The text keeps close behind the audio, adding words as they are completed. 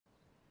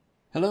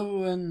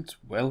Hello and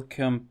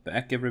welcome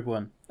back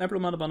everyone. I'm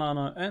Blumana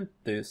Banana and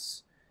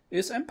this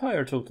is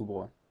Empire Total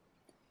War.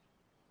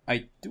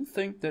 I do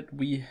think that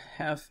we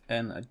have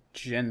an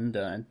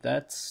agenda, and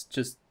that's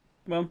just,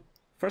 well,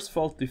 first of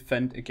all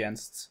defend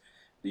against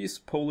these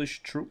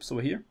Polish troops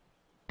over here.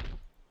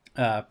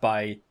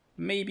 By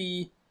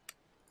maybe,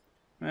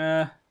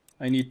 I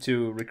need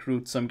to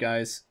recruit some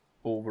guys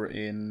over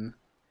in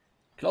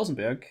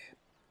Klausenberg.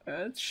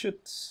 It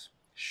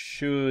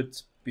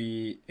should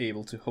be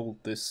able to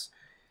hold this.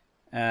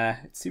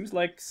 It seems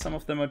like some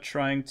of them are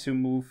trying to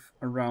move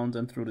around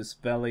and through this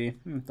valley.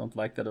 Don't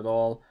like that at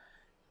all.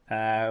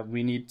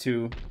 We need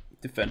to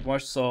defend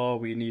Warsaw.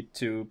 We need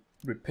to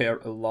repair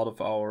a lot of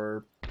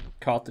our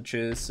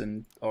cottages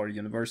and our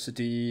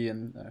university.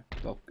 And,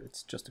 well,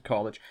 it's just a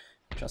college.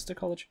 Just a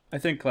college? I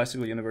think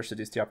Classical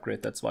University is the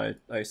upgrade. That's why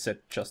I said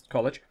just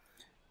college.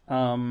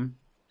 And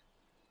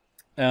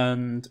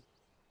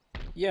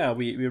yeah,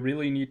 we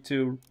really need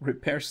to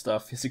repair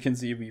stuff. As you can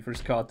see,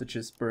 Weaver's cottage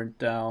is burnt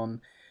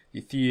down. The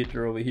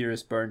theater over here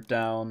is burnt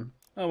down.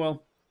 Oh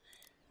well,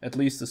 at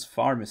least this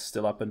farm is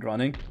still up and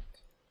running.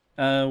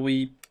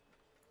 We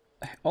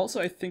also,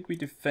 I think we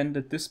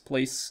defended this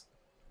place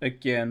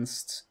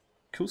against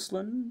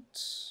Courland,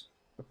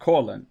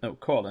 and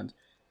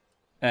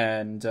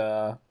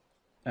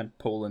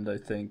Poland, I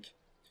think.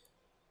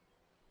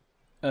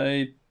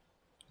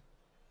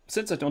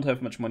 Since I don't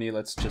have much money,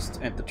 let's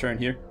just end the turn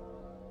here.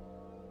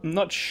 I'm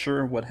not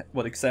sure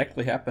what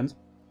exactly happened.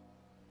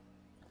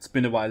 It's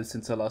been a while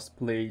since I last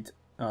played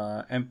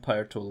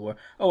Empire Total War.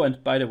 Oh,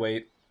 and by the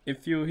way,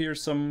 if you hear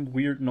some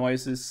weird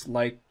noises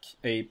like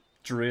a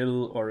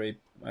drill or a,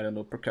 I don't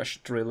know,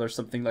 percussion drill or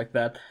something like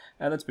that,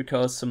 that's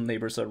because some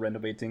neighbors are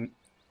renovating,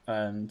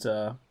 and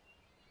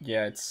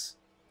yeah,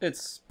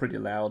 it's pretty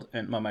loud,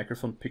 and my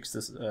microphone picks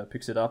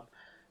it up.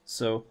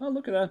 So, oh,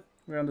 look at that,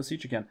 we're under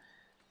siege again.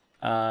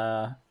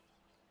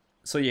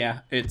 So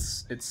yeah,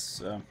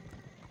 it's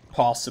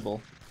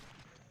possible.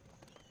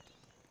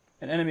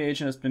 An enemy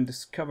agent has been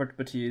discovered,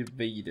 but he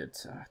evaded.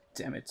 Ah,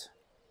 damn it.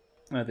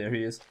 Ah, there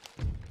he is.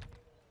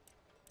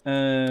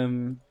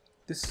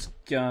 This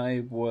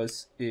guy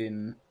was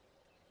in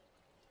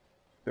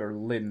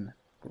Berlin.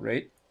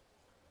 Great.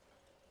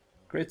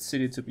 Great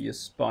city to be a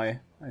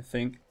spy, I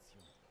think.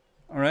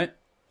 Alright.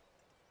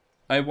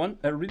 I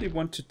really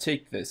want to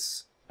take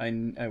this.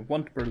 I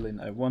want Berlin.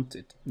 I want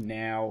it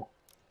now.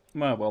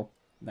 Well,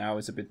 now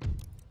is a bit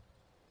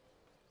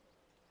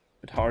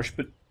harsh,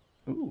 but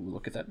ooh,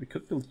 look at that. We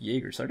could build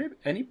Jaegers. Are they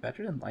any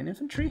better than line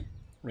infantry?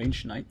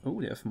 Range 9. Oh,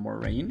 they have more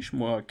range,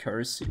 more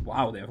accuracy.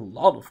 Wow, they have a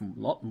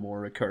lot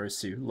more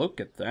accuracy. Look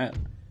at that.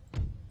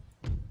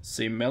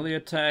 Same melee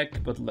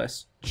attack, but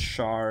less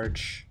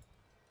charge.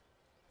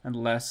 And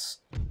less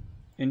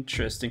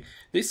interesting.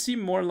 They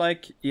seem more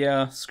like,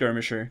 yeah,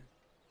 skirmisher.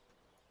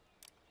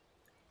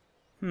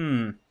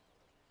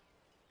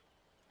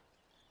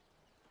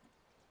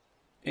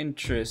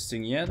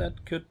 Interesting. Yeah,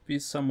 that could be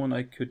someone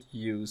I could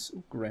use.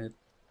 Oh, great.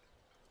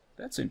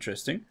 That's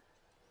interesting.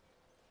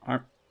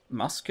 Are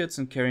muskets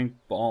and carrying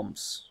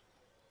bombs.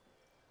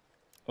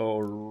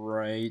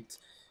 Alright.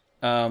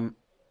 Dresden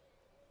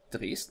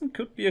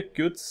could be a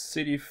good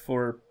city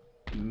for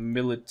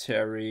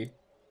military.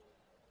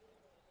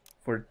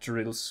 For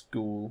drill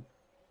school.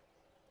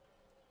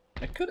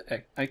 I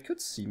could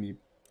see me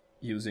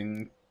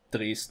using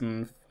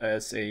Dresden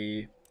as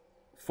a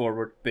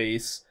forward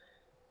base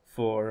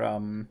for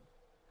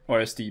or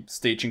as the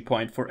staging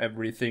point for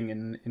everything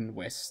in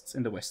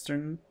the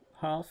western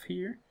half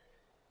here.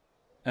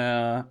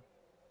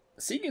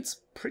 Seeing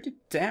it's pretty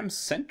damn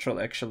central,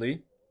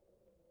 actually.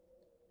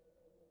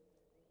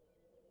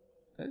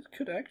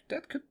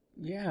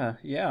 Yeah,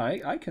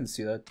 I can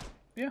see that.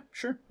 Yeah,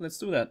 sure, let's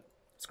do that.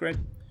 It's great.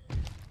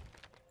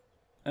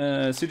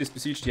 Cities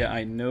besieged, yeah,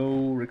 I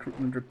know.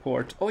 Recruitment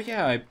report. Oh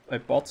yeah, I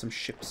bought some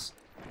ships.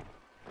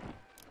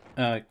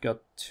 Got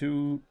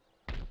 2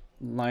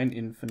 line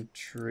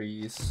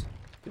infantries.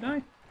 Did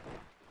I?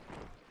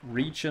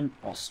 Region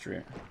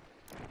Austria.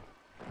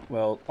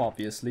 Well,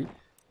 obviously.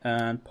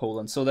 And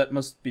Poland. So that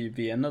must be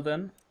Vienna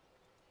then.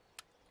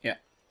 Yeah.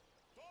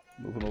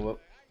 Moving over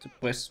to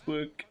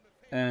Pressburg.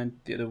 And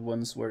the other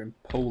ones were in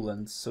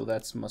Poland. So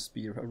that must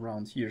be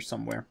around here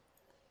somewhere.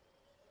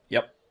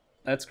 Yep.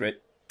 That's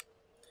great.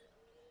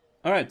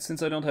 Alright,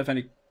 since I don't have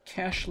any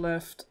cash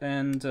left,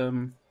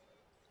 and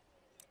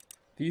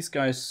these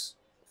guys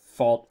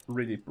fought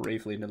really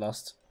bravely in the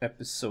last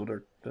episode,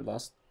 or the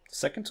last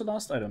second to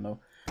last, I don't know.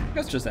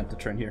 Let's just end the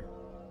turn here.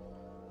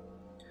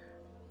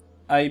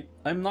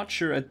 I'm not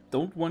sure. I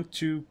don't want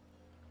to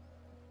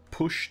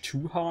push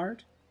too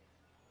hard,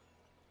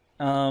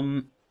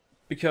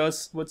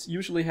 because what's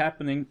usually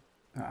happening,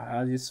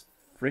 these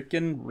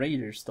freaking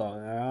raiders,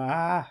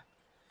 dog.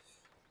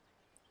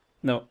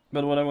 No,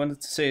 but what I wanted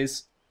to say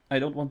is I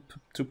don't want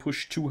to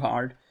push too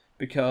hard,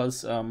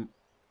 because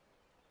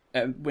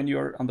when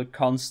you're under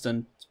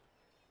constant,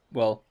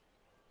 well,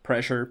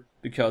 pressure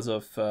because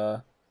of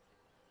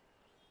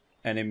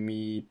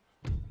enemy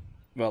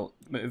well,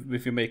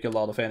 if you make a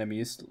lot of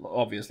enemies,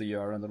 obviously you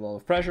are under a lot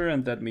of pressure,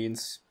 and that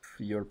means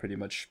you're pretty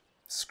much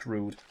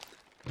screwed.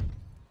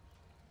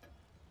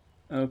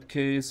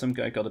 Okay, some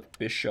guy got a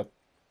bishop.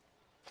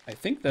 I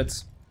think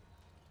that's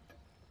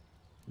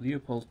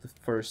Leopold the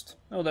First.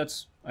 Oh,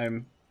 that's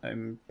I'm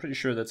pretty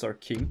sure that's our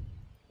king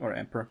or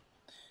emperor.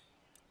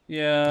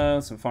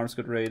 Yeah, some farms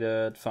got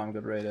raided, farm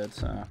got raided.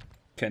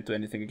 Can't do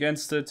anything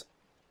against it.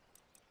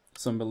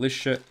 Some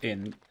militia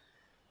in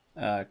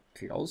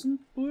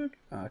Klausenburg.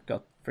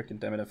 God freaking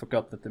damn it! I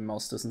forgot that the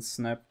mouse doesn't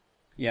snap.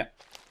 Yeah,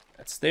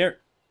 that's there.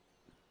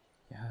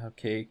 Yeah,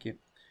 okay,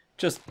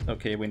 just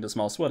okay. Windows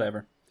mouse,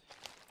 whatever.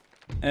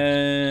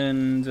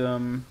 And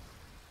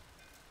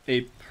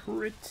a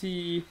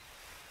pretty.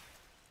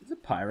 Is a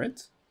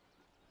pirate?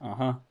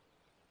 Uh-huh.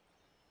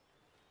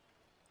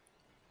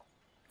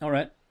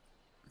 Alright.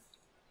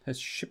 Has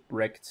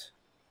shipwrecked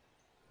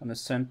on a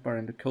sandbar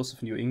in the coast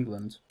of New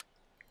England.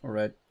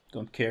 Alright,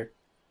 don't care.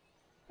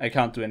 I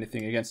can't do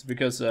anything against it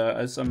because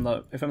if I'm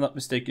not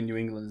mistaken, New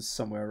England is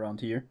somewhere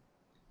around here.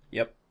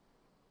 Yep.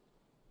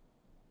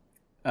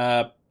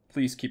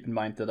 Please keep in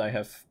mind that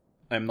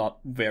I'm not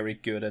very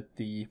good at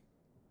the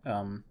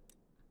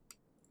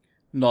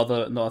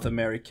North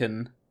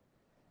American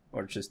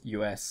or just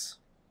US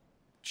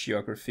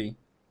geography.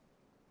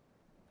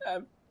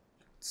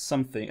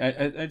 Something.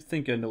 I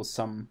think I know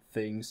some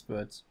things,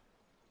 but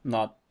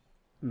not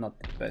the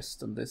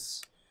best on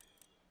this.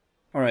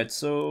 Alright,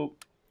 so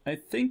I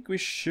think we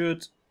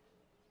should...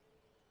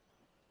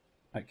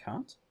 I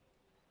can't?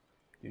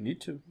 You need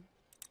to.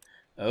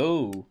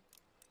 Oh.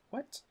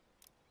 What?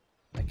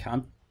 I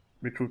can't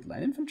recruit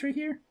line infantry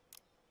here?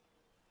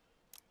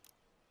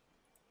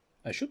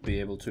 I should be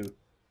able to.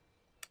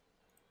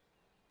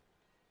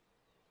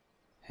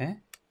 Huh?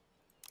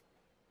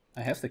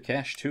 I have the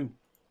cash too.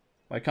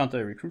 Why can't I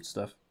recruit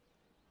stuff?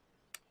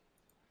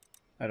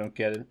 I don't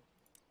get it.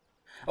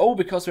 Oh,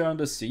 because we're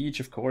under siege,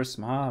 of course.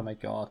 Ah, my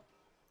god.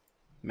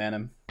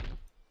 Man,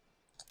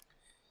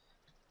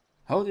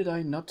 how did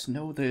I not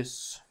know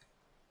this?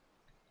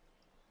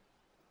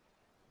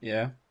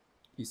 Yeah.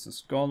 Eastern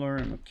Scholar,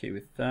 I'm okay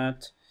with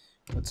that.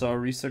 What's our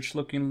research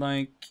looking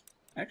like?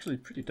 Actually,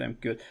 pretty damn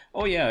good.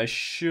 Oh yeah, I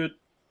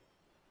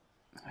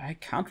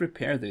can't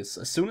repair this.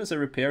 As soon as I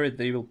repair it,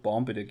 they will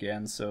bomb it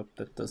again, so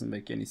that doesn't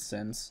make any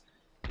sense.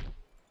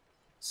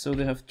 So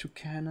they have 2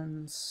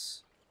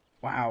 cannons.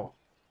 Wow.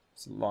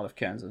 It's a lot of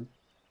cannons.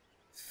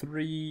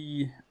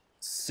 3,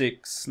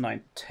 6,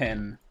 9,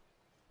 10.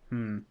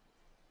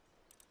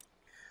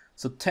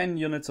 So 10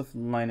 units of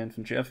line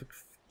infantry. I have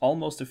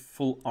almost a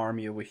full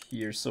army over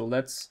here. So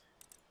let's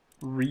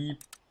retrain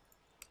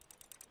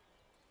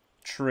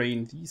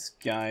these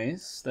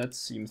guys. That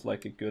seems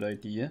like a good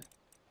idea.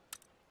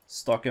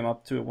 Stock them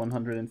up to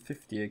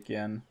 150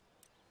 again.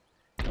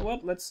 You know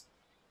what? Let's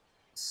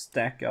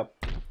stack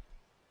up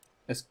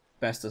as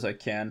best as I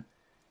can.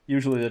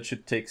 Usually that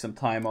should take some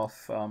time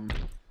off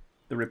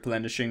the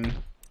replenishing.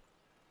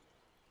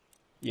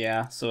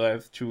 Yeah, so I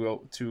have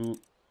two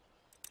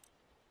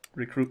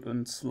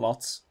recruitment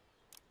slots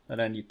that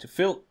I need to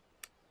fill.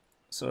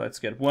 So let's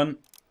get one.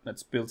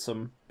 Let's build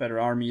some better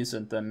armies,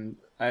 and then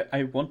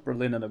I want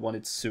Berlin and I want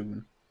it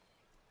soon.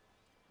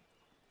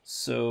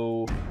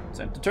 So it's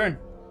end to turn.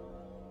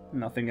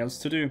 Nothing else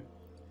to do.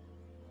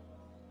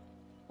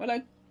 What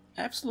I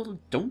absolutely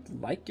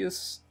don't like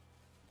is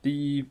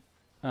the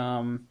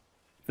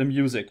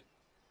music.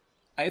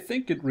 I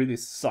think it really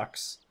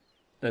sucks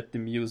that the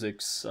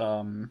music's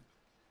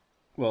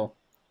well,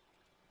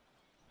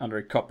 under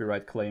a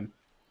copyright claim.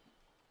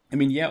 I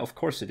mean, yeah, of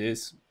course it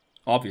is.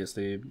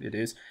 Obviously it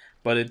is,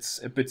 but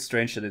it's a bit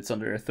strange that it's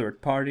under a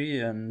third party,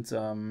 and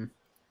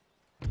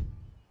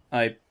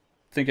I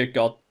think I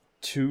got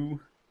 2.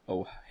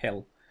 Oh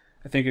hell.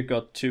 I think I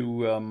got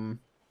 2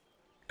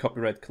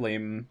 copyright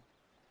claim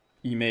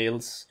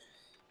emails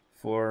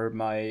for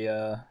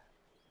my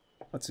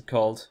what's it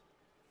called?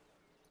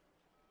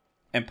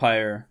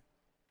 Empire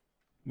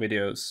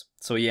videos.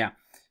 So yeah,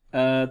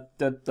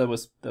 that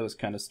was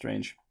kind of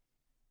strange.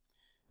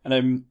 And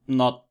I'm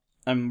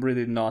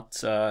really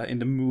not in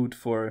the mood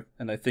for,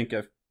 and I think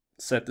I've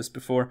said this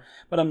before,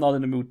 but I'm not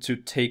in the mood to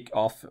take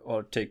off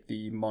or take the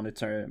you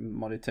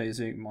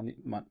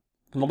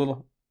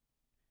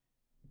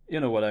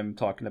know what I'm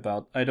talking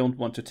about. I don't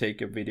want to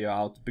take a video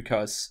out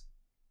because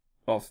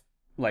of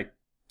like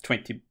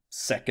 20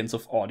 seconds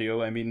of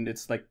audio. I mean,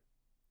 it's like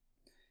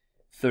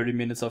 30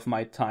 minutes of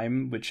my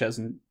time, which has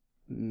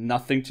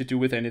nothing to do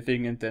with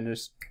anything, and then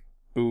there's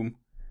boom,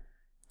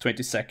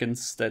 20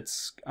 seconds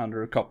that's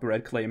under a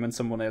copyright claim, and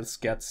someone else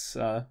gets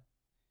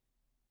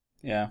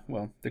yeah,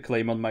 well, the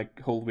claim on my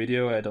whole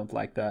video. I don't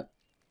like that.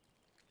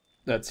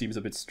 That seems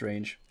a bit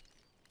strange.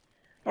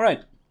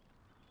 Alright,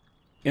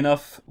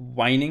 enough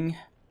whining,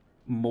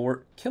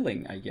 more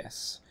killing, I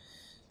guess.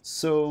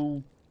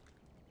 So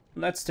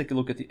let's take a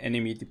look at the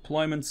enemy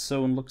deployment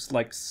zone. Looks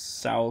like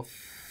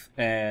south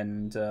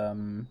and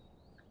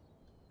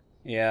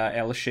yeah,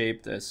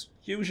 L-shaped as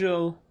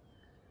usual.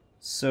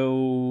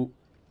 So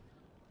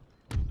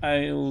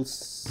I'll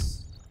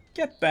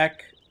get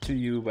back to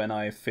you when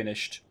I've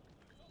finished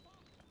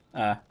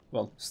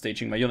well,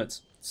 staging my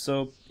units.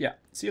 So yeah,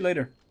 see you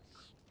later.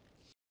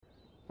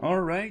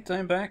 Alright,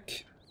 I'm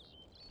back.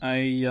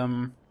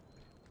 I'm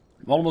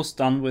almost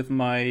done with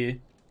my,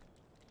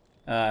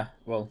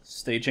 well,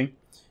 staging,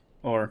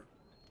 or,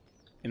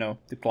 you know,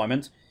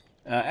 deployment.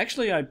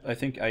 Actually, I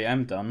think I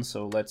am done,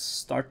 so let's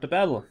start the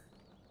battle.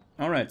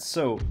 Alright,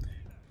 so,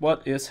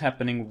 what is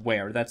happening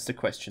where? That's the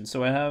question.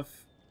 So I have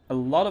a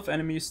lot of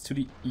enemies to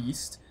the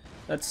east.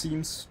 That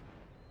seems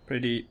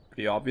pretty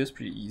obvious,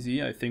 pretty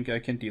easy. I think I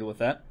can deal with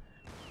that.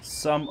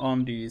 Some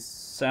on the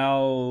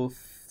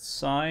south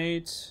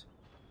side.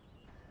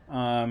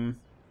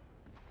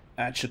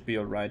 That should be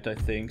alright, I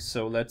think.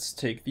 So let's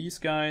take these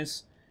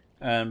guys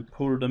and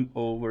pull them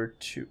over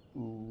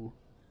to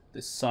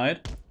this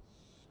side.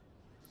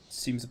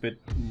 Seems a bit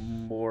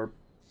more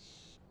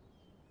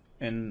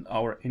in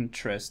our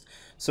interest.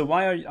 So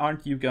why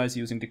aren't you guys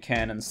using the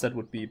cannons? That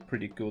would be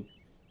pretty good.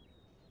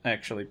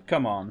 Actually,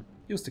 come on.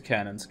 Use the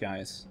cannons,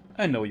 guys.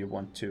 I know you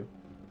want to.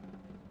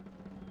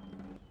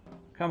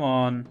 Come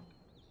on.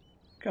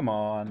 Come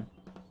on.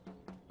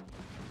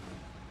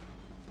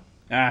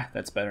 Ah,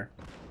 that's better.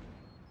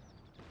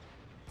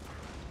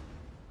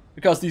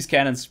 Because these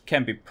cannons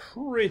can be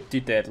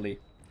pretty deadly.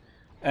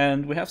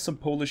 And we have some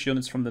Polish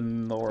units from the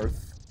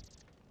north.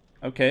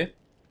 Okay.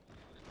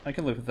 I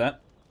can live with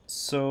that.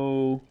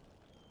 So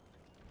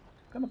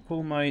I'm gonna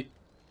pull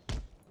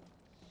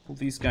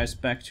these guys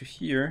back to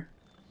here.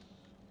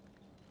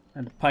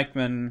 And the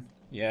pikemen,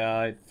 yeah,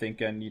 I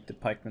think I need the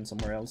pikemen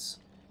somewhere else.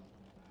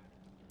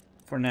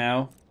 For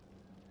now.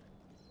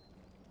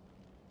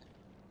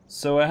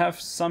 So I have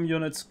some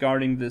units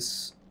guarding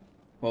this,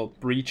 well,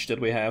 breach that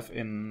we have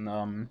in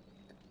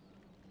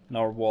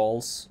our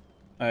walls.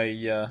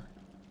 I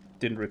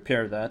didn't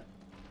repair that.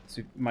 As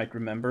you might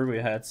remember, we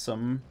had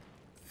some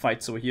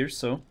fights over here,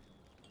 so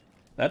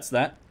that's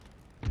that.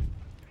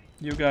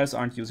 You guys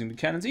aren't using the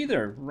cannons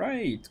either.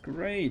 Right,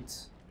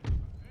 great.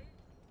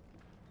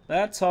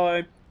 That's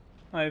how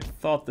I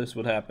thought this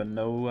would happen.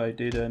 No, I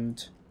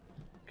didn't.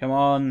 Come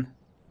on.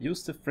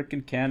 Use the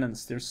frickin'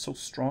 cannons. They're so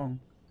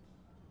strong.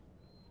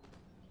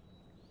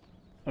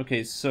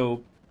 Okay,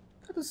 so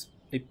that is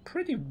a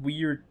pretty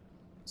weird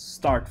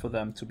start for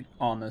them, to be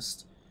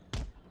honest.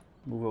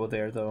 Move over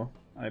there, though.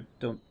 I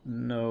don't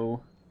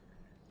know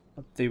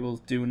what they will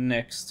do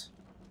next.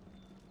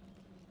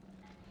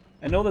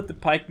 I know that the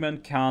pikemen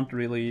can't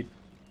really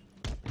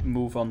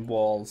move on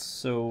walls,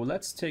 so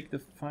let's take the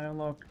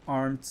Firelock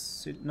armed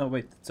no,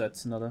 wait,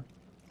 that's another.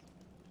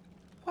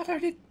 What are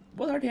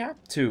they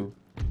up to?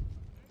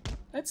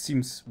 That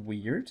seems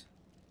weird.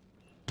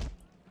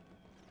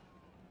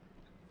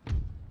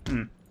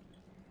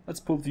 Let's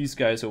pull these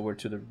guys over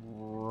to the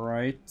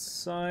right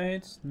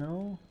side.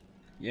 No?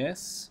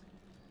 Yes?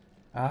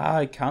 Ah,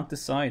 I can't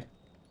decide.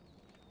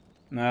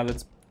 Nah,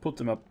 let's pull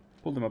them up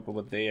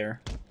over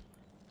there.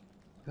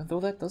 Even though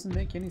that doesn't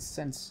make any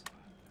sense.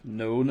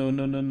 No, no,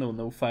 no, no, no,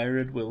 no fire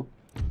at will.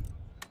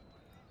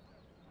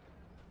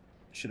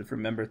 Should have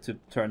remembered to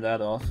turn that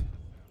off.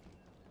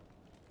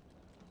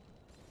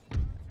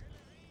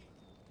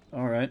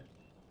 Alright.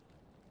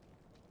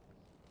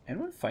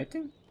 Anyone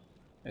fighting?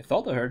 I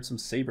thought I heard some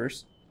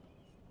sabers.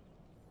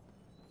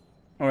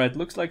 Alright,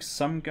 looks like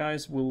some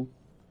guys will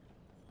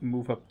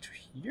move up to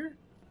here.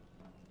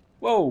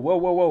 Whoa, whoa,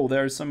 whoa, whoa,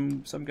 there are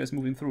some guys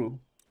moving through.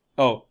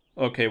 Oh,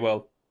 okay,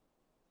 well.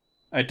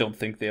 I don't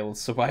think they'll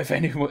survive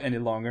any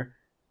longer.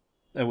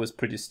 That was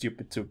pretty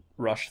stupid to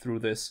rush through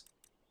this.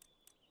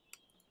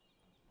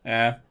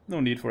 Ah, no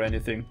need for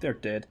anything, they're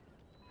dead.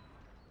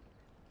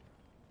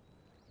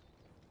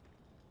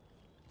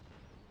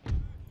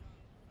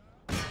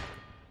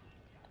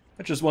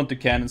 I just want the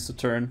cannons to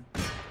turn.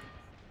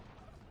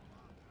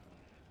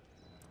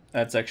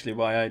 That's actually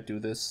why I do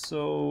this.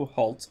 So,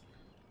 halt.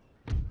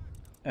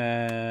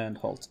 And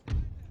halt.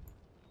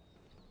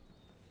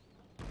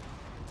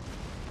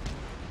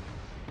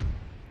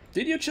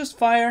 Did you just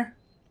fire?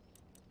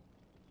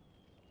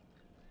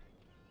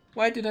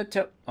 Why did I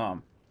tell...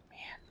 Oh,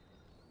 man.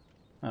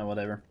 Oh,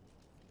 whatever.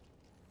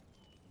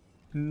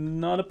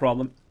 Not a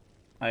problem.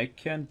 I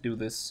can do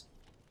this.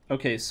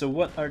 Okay, so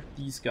what are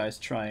these guys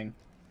trying?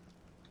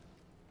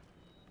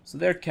 So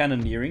they're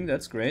cannoneering,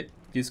 that's great.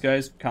 These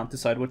guys can't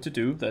decide what to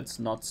do, that's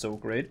not so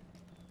great.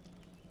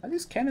 Are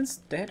these cannons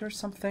dead or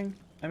something?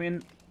 I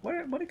mean,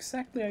 what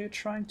exactly are you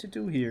trying to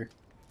do here?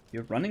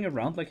 You're running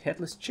around like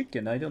headless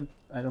chicken. I don't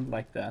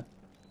like that.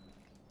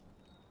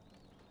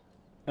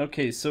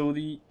 Okay, so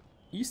the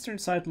eastern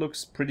side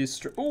looks pretty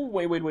oh,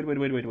 wait.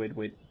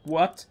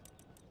 What?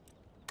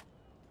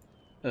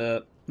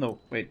 No,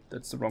 wait,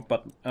 that's the wrong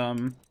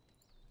button.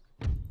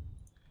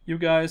 You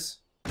guys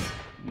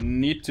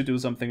need to do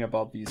something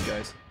about these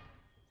guys.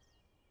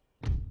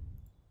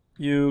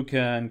 You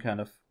can kind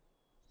of...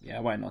 Yeah,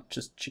 why not?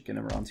 Just chicken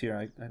around here,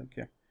 I don't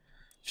care.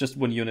 Just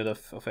one unit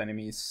of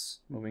enemies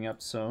moving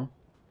up, so...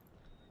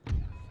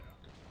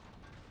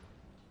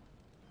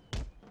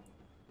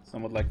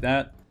 Somewhat like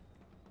that.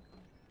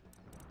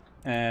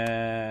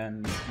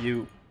 And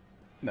you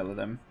melee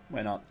them.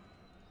 Why not?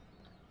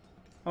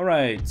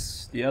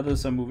 Alright, the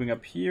others are moving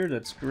up here,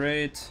 that's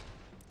great.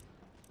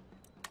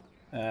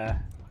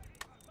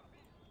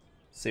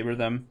 Saber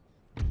them.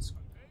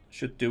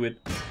 Should do it.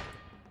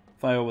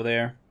 Fire over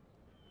there.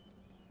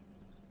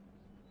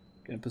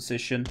 Get in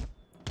position.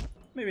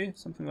 Maybe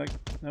something like...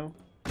 No.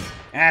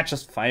 Ah,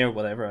 just fire,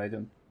 whatever, I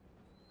don't...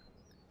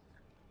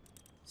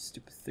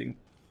 Stupid thing.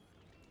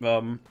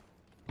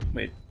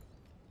 Wait.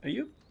 Are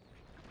you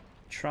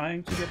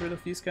trying to get rid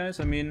of these guys?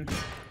 I mean,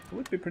 it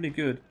would be pretty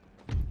good.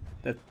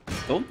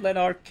 Don't let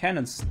our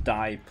cannons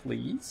die,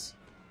 please.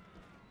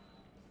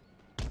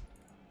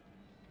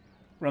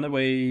 Run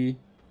away.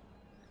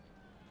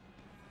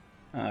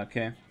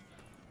 Okay.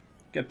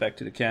 Get back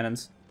to the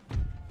cannons.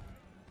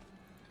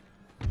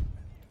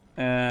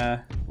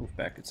 Move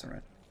back, it's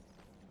alright.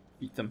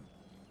 Eat them.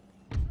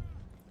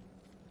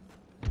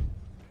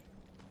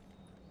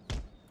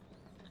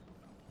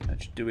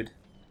 That should do it.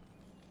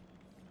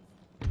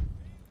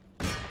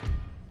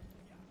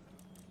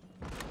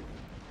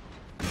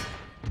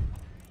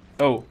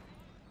 Oh.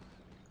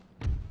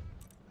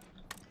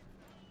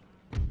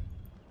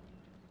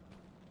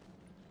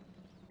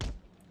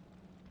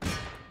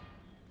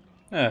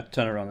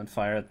 Turn around and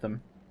fire at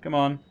them. Come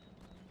on.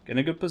 Get in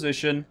a good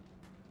position.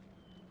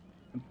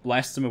 And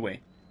blast them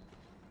away.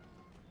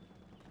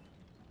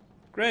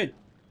 Great.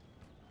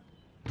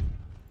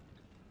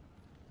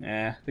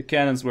 The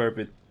cannons were a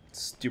bit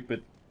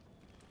stupid.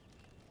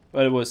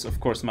 But it was, of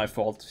course, my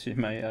fault.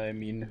 I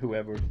mean,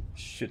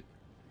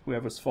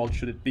 whoever's fault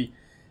should it be?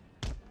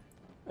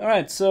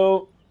 Alright,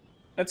 so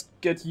let's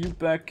get you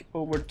back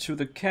over to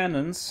the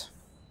cannons.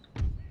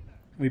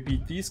 We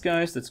beat these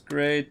guys, that's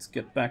great.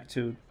 Get back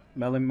to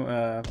melee,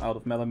 out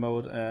of melee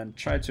mode and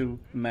try to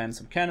man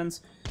some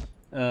cannons.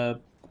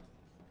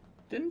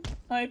 Didn't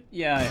I?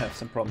 Yeah, I have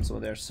some problems over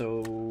there,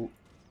 so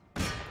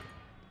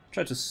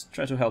try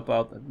to help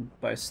out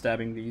by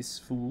stabbing these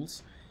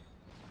fools.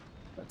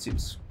 That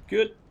seems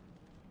good.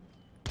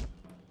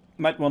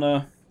 Might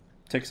wanna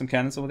take some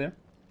cannons over there.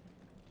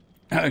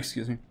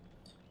 Excuse me.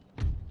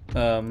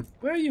 Where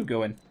are you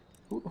going?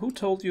 Who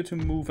told you to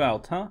move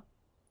out, huh?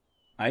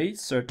 I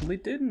certainly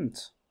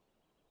didn't.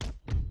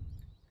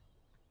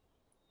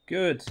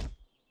 Good.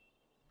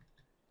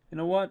 You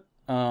know what?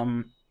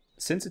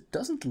 Since it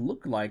doesn't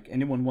look like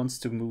anyone wants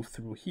to move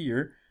through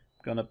here,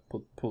 I'm gonna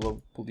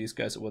pull these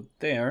guys over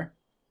there.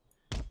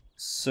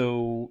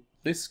 So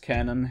this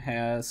cannon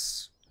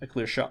has a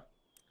clear shot.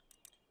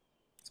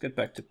 Let's get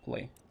back to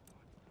play.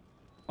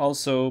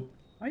 Also,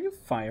 are you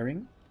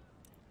firing?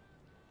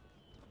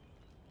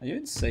 Are you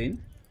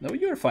insane? No,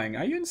 you're firing.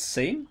 Are you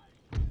insane?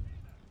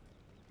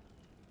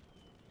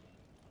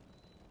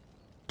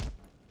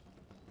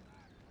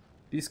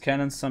 These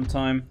cannons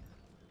sometime.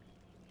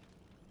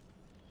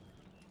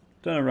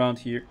 Turn around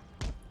here.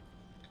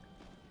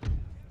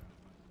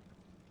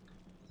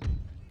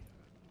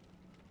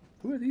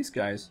 Who are these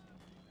guys?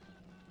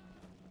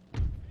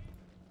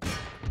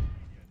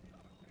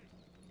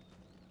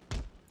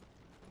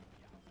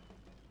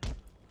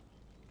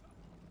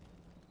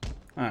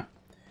 Ah,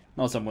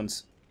 now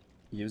someone's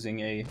using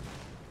a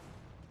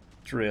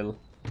drill.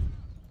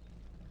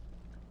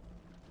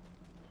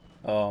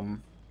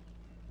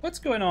 What's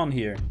going on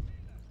here?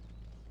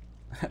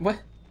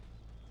 What?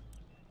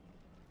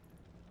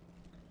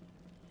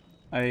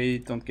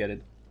 I don't get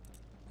it.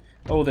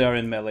 Oh, they are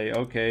in melee.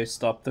 Okay,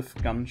 stop the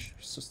guns.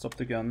 Stop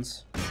the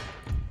guns.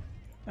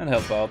 And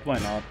help out. Why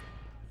not?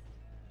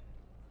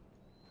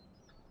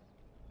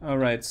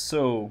 Alright,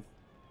 so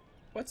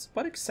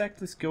what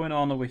exactly is going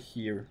on over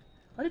here?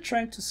 Are they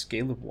trying to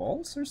scale the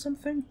walls or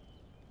something?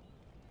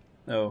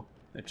 No,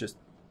 they're just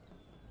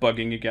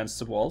bugging against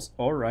the walls.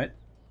 Alright.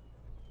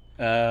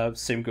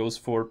 Same goes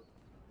for,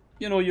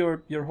 you know,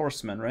 your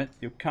horsemen, right?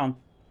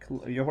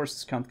 Your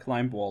horses can't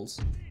climb walls.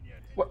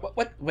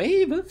 What?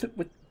 Wait,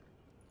 what?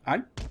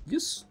 Aren't you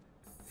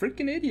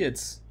freaking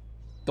idiots?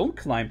 Don't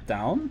climb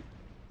down.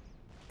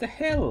 What the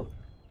hell?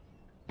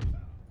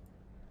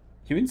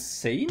 You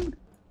insane?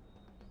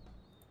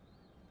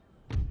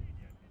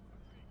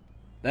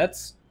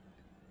 That's...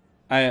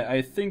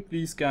 I think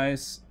these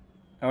guys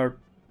are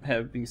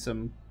having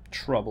some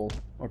trouble,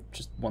 or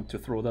just want to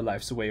throw their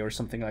lives away or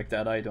something like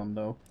that, I don't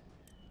know.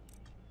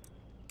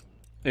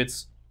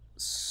 It's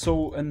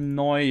so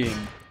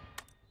annoying.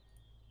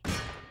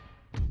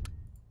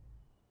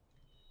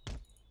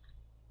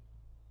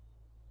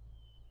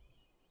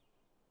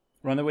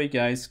 Run away,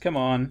 guys, come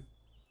on.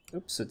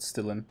 Oops, it's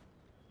still in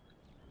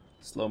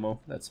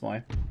slow-mo, that's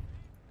why.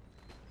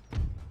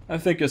 I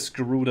think I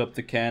screwed up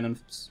the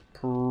cannons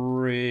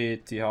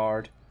pretty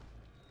hard.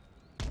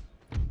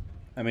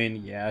 I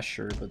mean, yeah,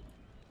 sure, but...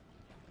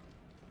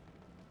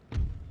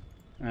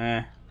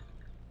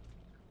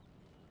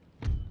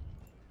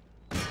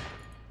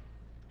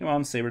 Come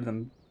on, saber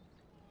them.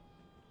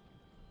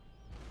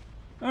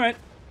 Alright.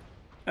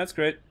 That's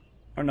great.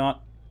 Or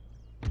not.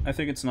 I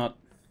think it's not.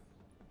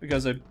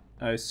 Because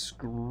I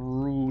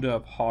screwed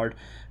up hard.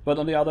 But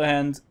on the other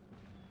hand,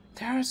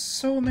 there are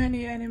so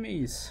many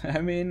enemies. I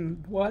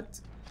mean,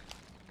 what?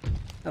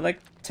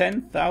 Like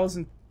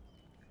 10,000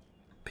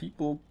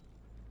 people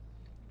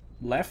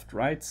left,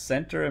 right,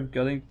 center. I'm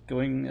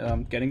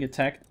getting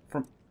attacked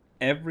from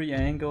every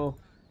angle.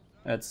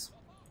 That's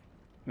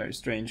Very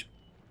strange.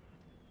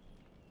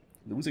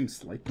 Losing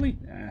slightly?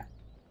 Nah.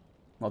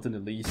 Not in the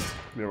least.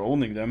 We're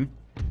owning them.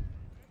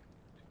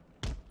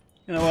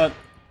 You know what?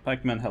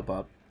 Pikemen, help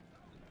out.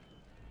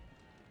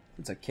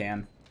 Since I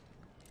can.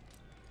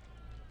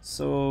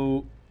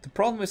 So the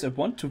problem is I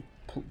want to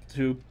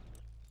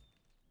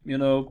you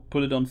know,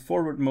 put it on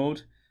forward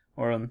mode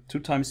or on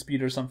 2x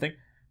speed or something,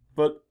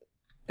 but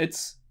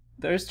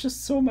there's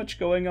just so much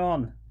going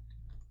on.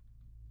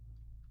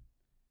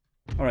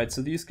 Alright,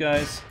 so these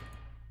guys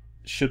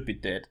should be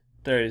dead.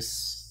 There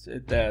is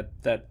yeah,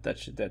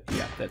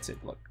 that's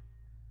it. Look,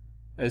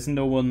 there's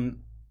no one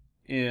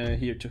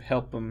here to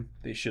help them.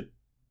 They should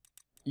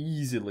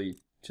easily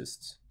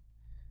just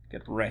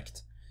get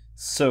wrecked.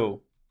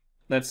 So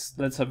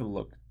let's have a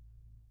look.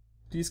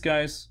 These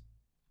guys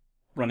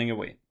running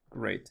away.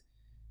 Great.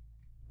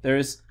 There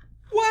is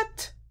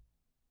what?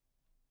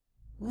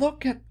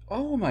 Look at,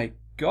 oh my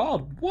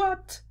god,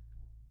 what?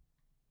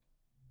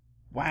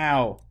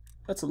 Wow,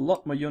 that's a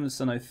lot more units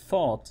than I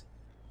thought.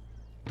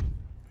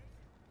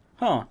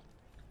 Huh.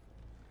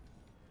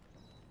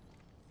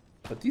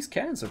 But these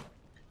cannons are,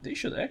 they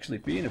should actually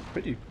be in a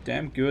pretty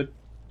damn good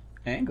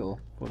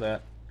angle for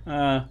that.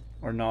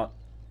 Or not.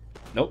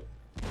 Nope.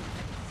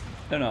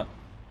 They're not.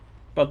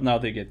 But now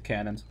they get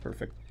cannons.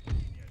 Perfect.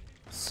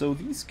 So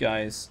these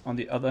guys, on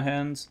the other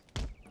hand,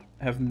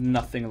 have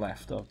nothing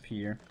left up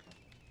here.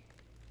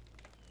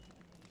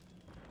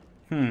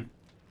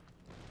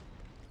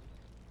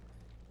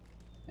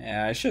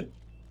 Yeah, I should.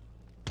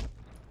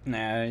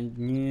 Nah,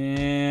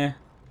 yeah.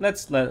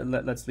 Let's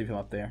leave him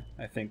up there.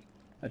 I think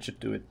that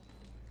should do it.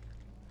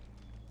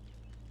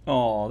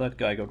 Oh, that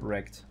guy got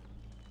wrecked.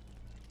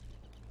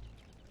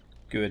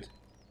 Good.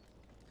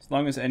 As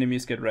long as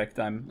enemies get wrecked,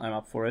 I'm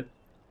up for it.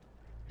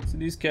 So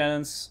these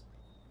cannons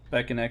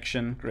back in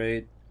action,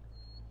 great.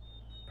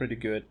 Pretty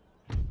good.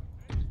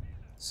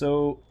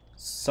 So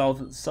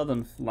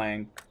southern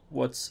flank,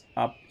 what's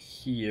up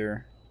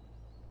here?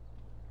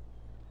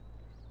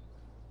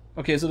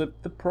 Okay, so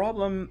the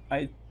problem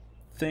I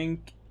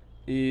think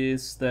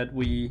is that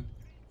we...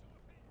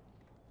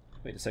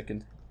 Wait a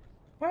second.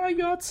 Why are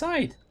you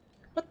outside?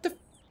 What the...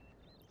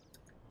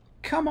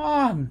 Come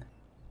on!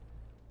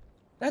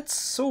 That's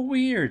so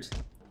weird.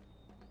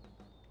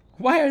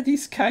 Why are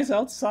these guys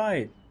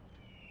outside?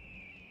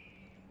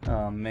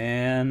 Oh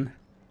man.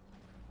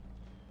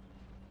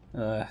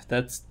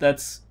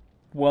 That's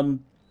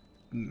one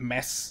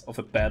mess of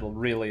a battle,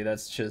 really.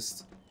 That's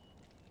just...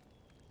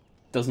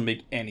 doesn't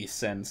make any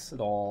sense at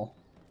all.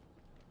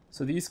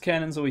 So these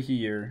cannons over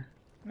here,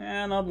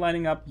 not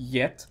lining up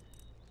yet.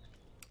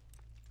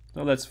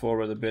 So let's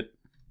forward a bit.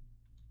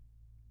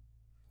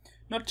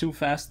 Not too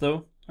fast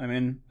though. I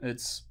mean,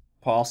 it's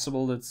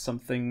possible that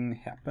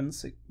something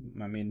happens.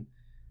 I mean,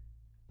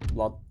 a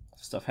lot of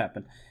stuff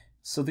happened.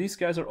 So these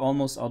guys are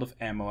almost out of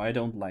ammo. I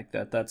don't like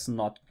that. That's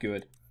not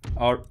good.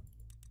 Our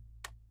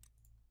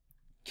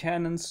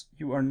cannons,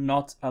 you are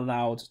not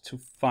allowed to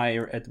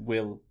fire at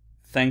will.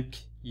 Thank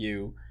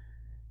you.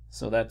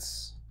 So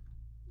that's...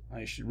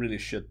 I really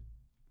should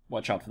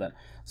watch out for that.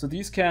 So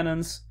these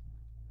cannons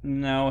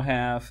now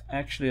have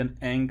actually an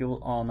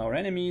angle on our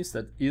enemies.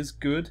 That is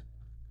good.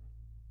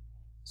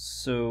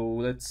 So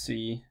let's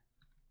see.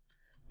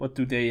 What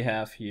do they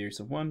have here?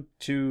 So 1,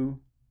 2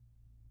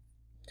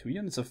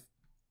 units of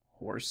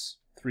horse.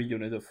 3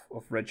 units of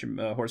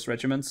horse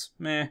regiments.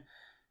 Meh.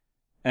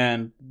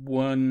 And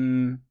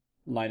 1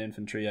 light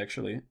infantry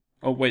actually.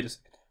 Oh, wait a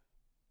second.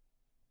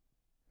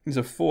 These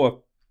are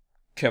 4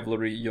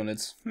 cavalry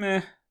units.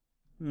 Meh.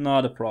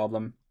 Not a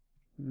problem.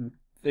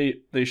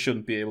 They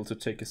shouldn't be able to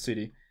take a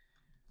city.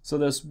 So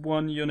there's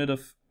 1 unit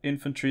of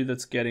infantry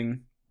that's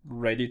getting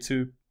ready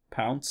to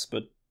pounce,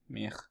 but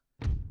meh.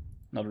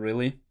 Not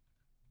really.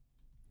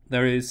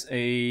 There is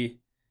a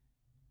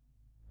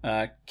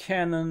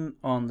cannon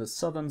on the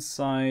southern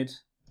side,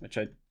 which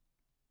I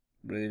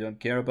really don't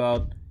care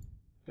about.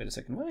 Wait a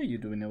second, what are you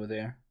doing over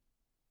there?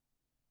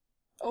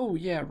 Oh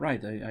yeah,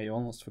 right, I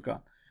almost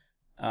forgot.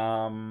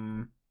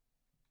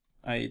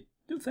 I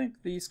do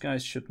think these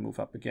guys should move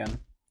up again,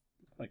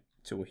 like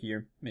to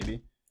here,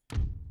 maybe.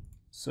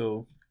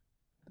 So,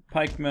 the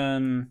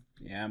pikemen,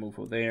 yeah, move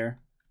over there.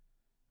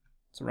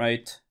 That's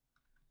right.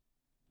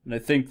 And I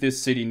think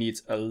this city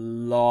needs a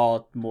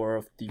lot more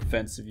of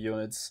defensive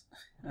units.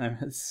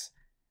 It's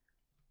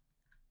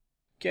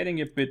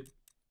getting a bit,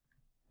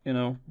 you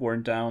know,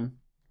 worn down.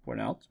 Worn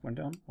out? Worn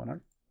down? Worn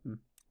out?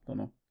 Don't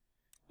know.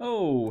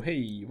 Oh,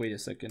 hey, wait a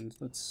second.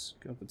 Let's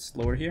go a bit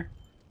slower here.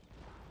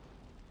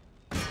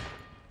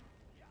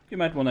 You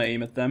might want to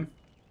aim at them.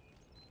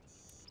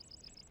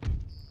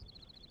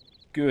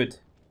 Good.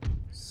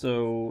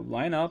 So,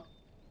 line up.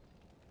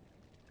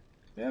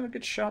 Do we have a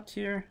good shot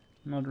here?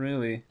 Not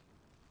really.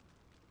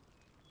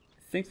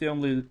 I think they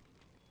only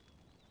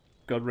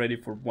got ready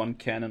for 1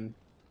 cannon.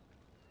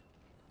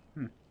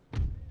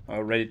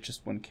 Already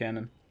just 1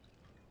 cannon.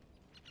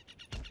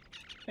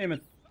 Aim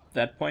at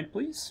that point,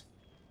 please.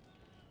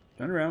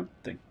 Turn around.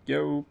 Thank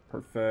you.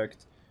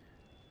 Perfect.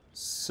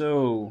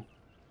 So,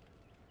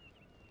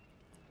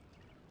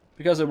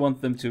 because I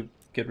want them to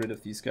get rid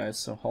of these guys,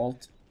 so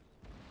halt.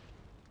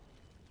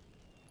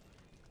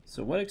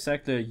 So what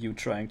exactly are you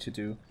trying to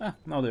do? Ah,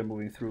 now they're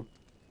moving through.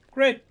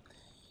 Great!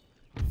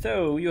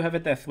 So, you have a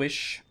death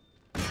wish.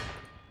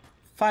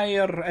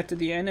 Fire at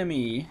the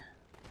enemy.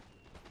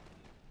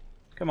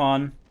 Come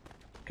on.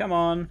 Come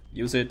on.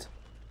 Use it.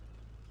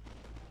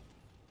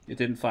 You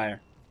didn't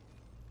fire.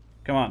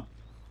 Come on.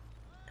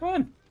 Come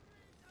on.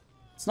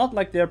 It's not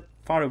like they're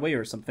far away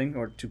or something,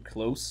 or too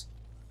close.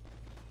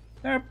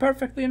 They're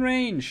perfectly in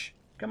range.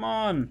 Come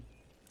on.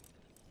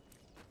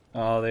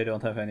 Oh, they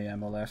don't have any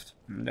ammo left.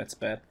 That's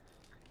bad.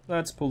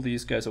 Let's pull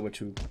these guys over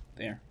to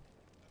there.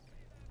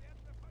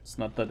 It's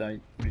not that I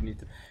really need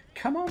to...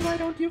 Come on, why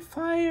don't you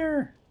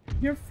fire?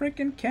 Your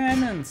freaking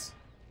cannons.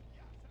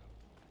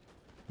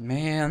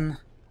 Man.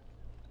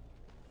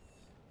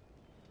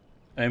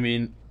 I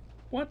mean,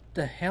 what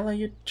the hell are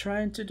you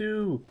trying to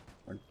do?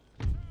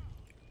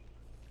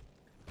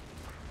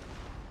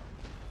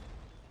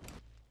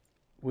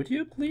 Would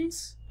you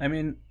please? I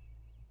mean,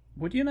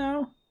 would you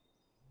now?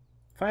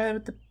 Fire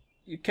at the...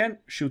 You can't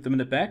shoot them in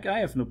the back. I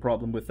have no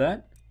problem with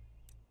that.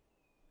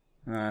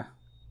 Ah,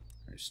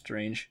 very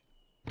strange.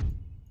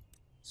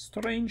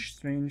 Strange,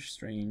 strange,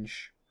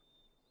 strange.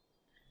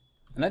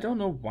 And I don't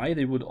know why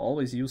they would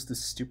always use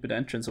this stupid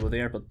entrance over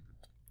there, but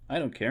I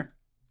don't care.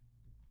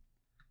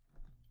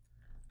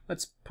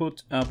 Let's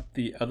put up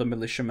the other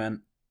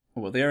militiamen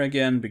over there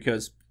again,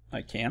 because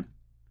I can.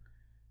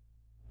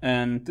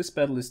 And this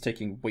battle is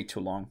taking way too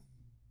long.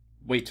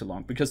 Way too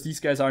long, because these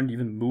guys aren't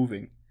even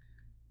moving.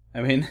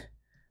 I mean,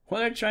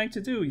 what are they trying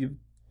to do? You're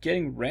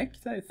getting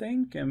wrecked, I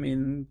think? I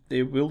mean,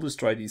 they will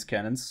destroy these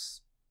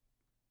cannons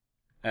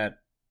at,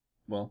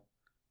 well,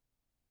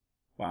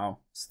 wow,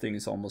 this thing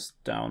is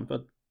almost down,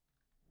 but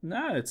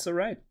nah, it's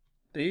alright.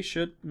 They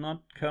should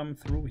not come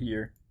through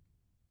here.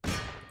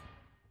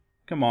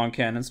 Come on,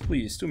 cannons,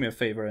 please, do me a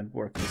favor and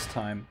work this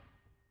time.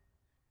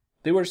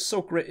 They were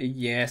so great.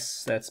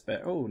 Yes, that's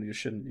bad. Oh, you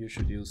shouldn't. You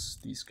should use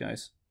these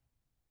guys.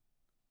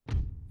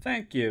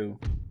 Thank you.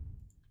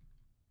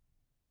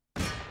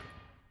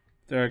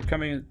 There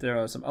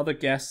are some other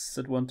guests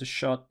that want a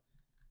shot.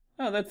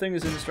 Oh, that thing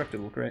is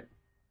indestructible. Great.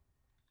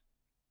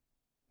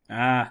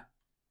 Ah,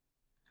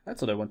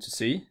 that's what I want to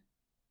see.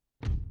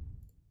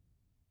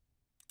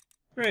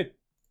 Great.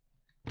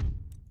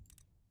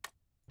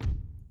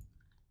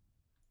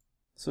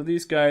 So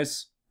these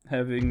guys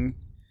having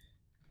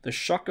the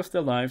shock of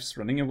their lives,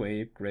 running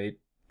away, great.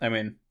 I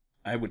mean,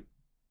 I would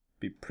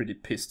be pretty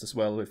pissed as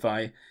well if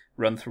I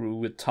run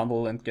through a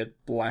tunnel and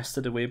get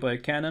blasted away by a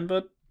cannon,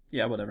 but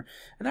yeah, whatever.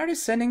 And are they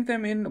sending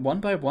them in one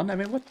by one? I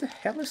mean, what the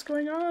hell is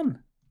going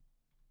on?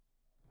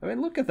 I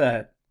mean, look at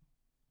that.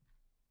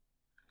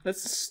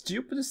 That's the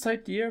stupidest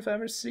idea I've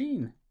ever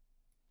seen.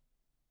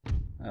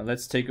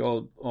 Let's take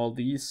all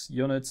these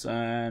units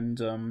and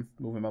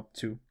move them up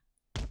to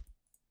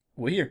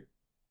over here.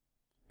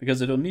 Because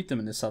I don't need them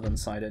in the southern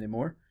side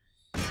anymore.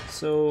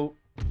 So,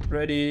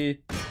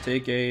 ready,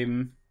 take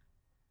aim.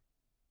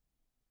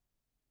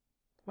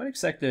 What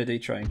exactly are they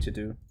trying to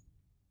do?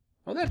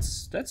 Oh,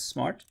 that's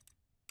smart.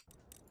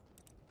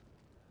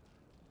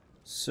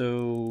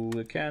 So,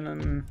 the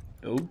cannon,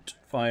 don't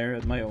fire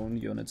at my own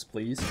units,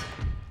 please.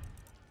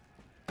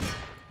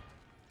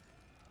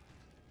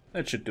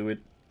 That should do it.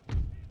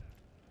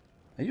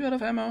 Are you out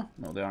of ammo?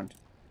 No, they aren't.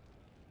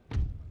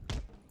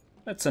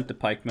 Let's send the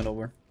pikemen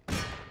over.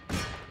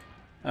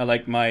 I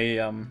like my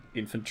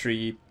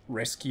infantry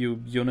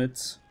rescue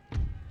units.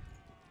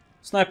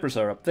 Snipers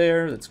are up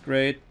there, that's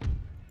great.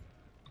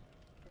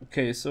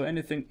 Okay, so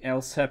anything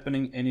else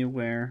happening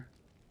anywhere?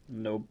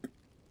 Nope.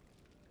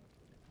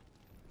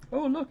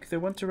 Oh look, they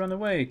want to run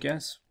away,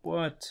 guess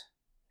what?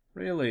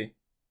 Really?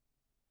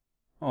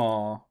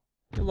 Aw,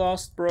 you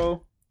lost,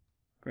 bro.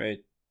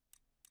 Great.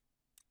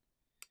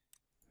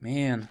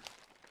 Man.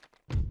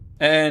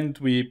 And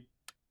we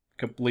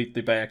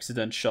completely by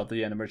accident shot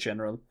the enemy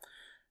general.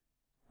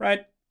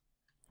 Right,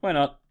 why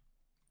not?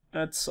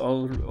 That's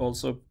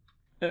also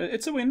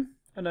it's a win,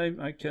 and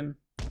I can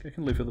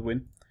live with a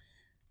win.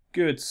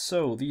 Good.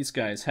 So these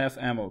guys have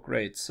ammo.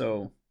 Great.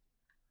 So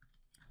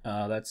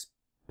let's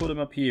put them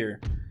up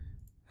here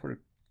for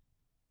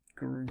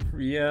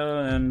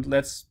yeah, and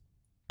let's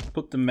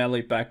put the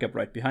melee back up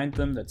right behind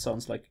them. That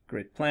sounds like a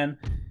great plan.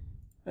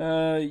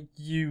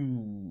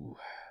 You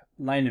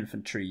line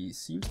infantry,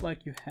 seems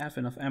like you have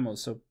enough ammo,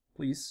 so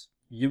please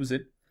use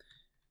it.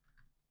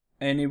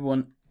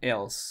 Anyone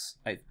else?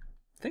 I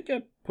think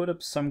I put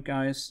up some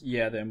guys.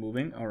 Yeah, they're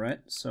moving.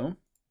 Alright, so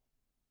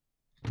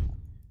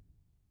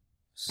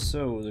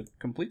the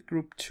complete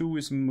group 2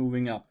 is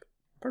moving up.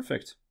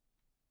 Perfect.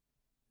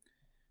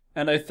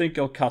 And I think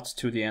I'll cut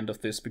to the end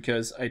of this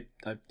because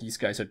these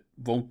guys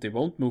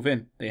won't move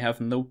in. They have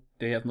no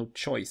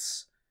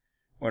choice,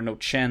 or no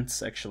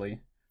chance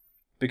actually.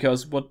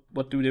 Because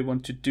what do they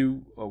want to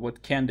do, or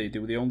what can they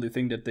do? The only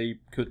thing that they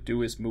could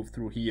do is move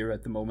through here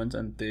at the moment,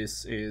 and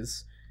this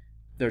is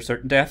their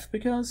certain death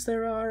because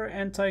there are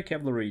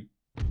anti-cavalry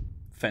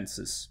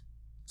fences.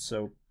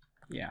 So,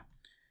 yeah.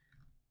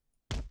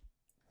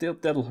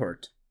 That'll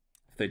hurt.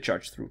 if they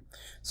charge through.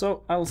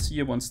 So I'll see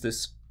you once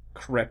this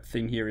crap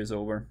thing here is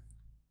over.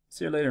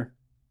 See you later.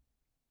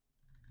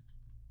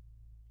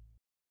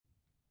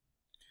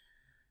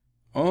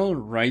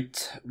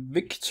 Alright,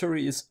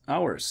 victory is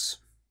ours.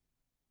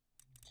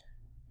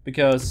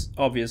 Because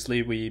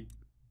obviously we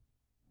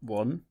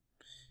won.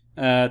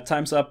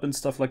 Time's up and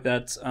stuff like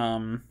that.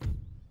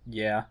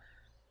 Yeah,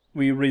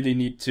 we really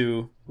need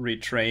to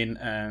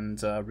retrain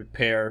and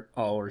repair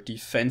our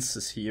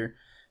defenses here.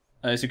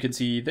 As you can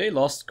see, they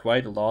lost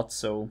quite a lot,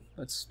 so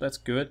that's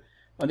good.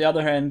 On the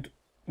other hand,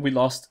 we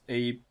lost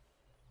a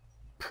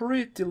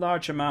pretty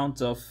large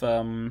amount of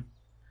line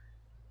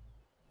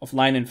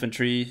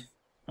infantry.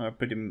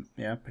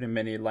 Pretty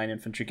many line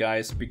infantry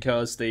guys,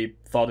 because they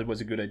thought it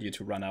was a good idea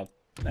to run out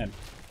and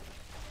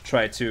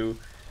try to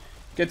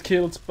get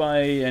killed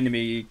by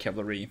enemy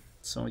cavalry.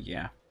 So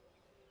yeah,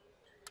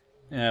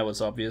 it was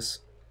obvious.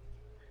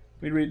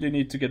 We really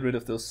need to get rid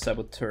of those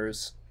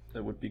saboteurs.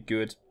 That would be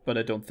good, but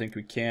I don't think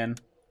we can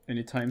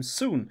anytime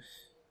soon.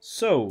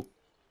 So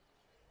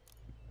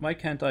why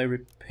can't I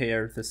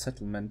repair the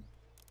settlement?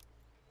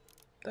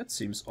 That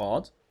seems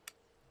odd.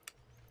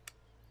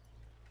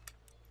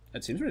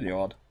 That seems really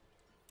odd.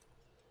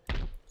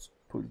 Let's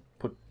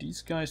put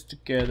these guys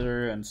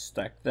together and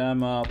stack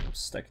them up,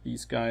 stack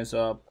these guys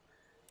up.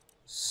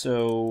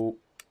 So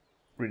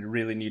we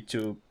really need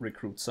to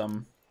recruit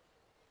some.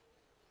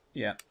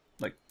 Yeah,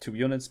 like 2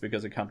 units,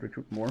 because I can't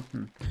recruit more.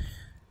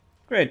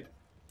 Great.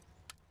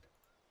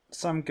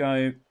 Some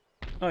guy,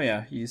 oh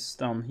yeah, he's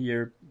down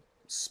here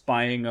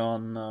spying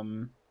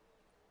on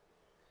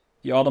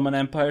the Ottoman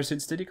Empire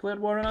since they declared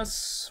war on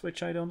us,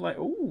 which I don't like.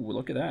 Oh,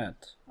 look at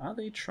that. Are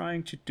they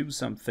trying to do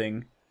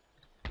something?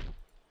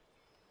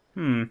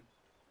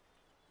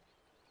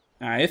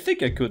 I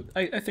think I could.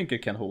 I think I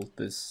can hold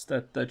this.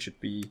 That should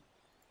be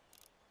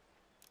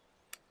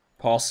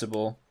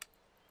possible.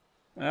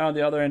 On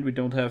the other end, we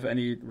don't have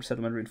any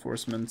settlement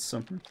reinforcements,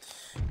 so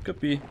could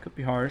be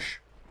harsh.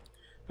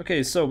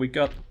 Okay, so we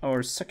got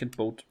our second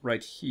boat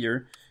right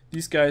here.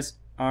 These guys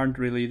aren't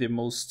really the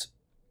most,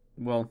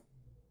 well,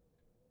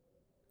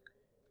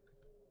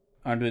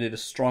 aren't really the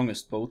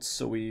strongest boats,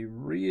 so we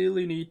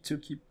really need to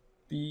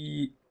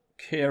be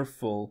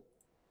careful,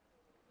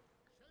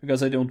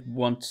 because I don't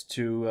want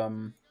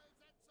to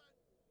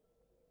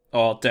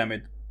oh damn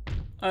it,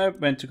 I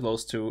went too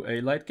close to a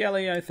light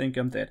galley. I think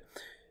I'm dead.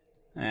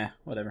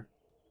 Whatever.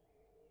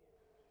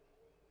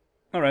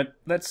 Alright,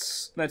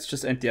 let's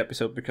just end the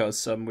episode,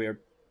 because we're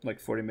like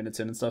 40 minutes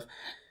in and stuff.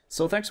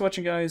 So thanks for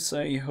watching, guys.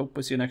 I hope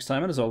I see you next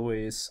time, and as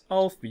always,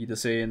 auf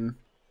Wiedersehen.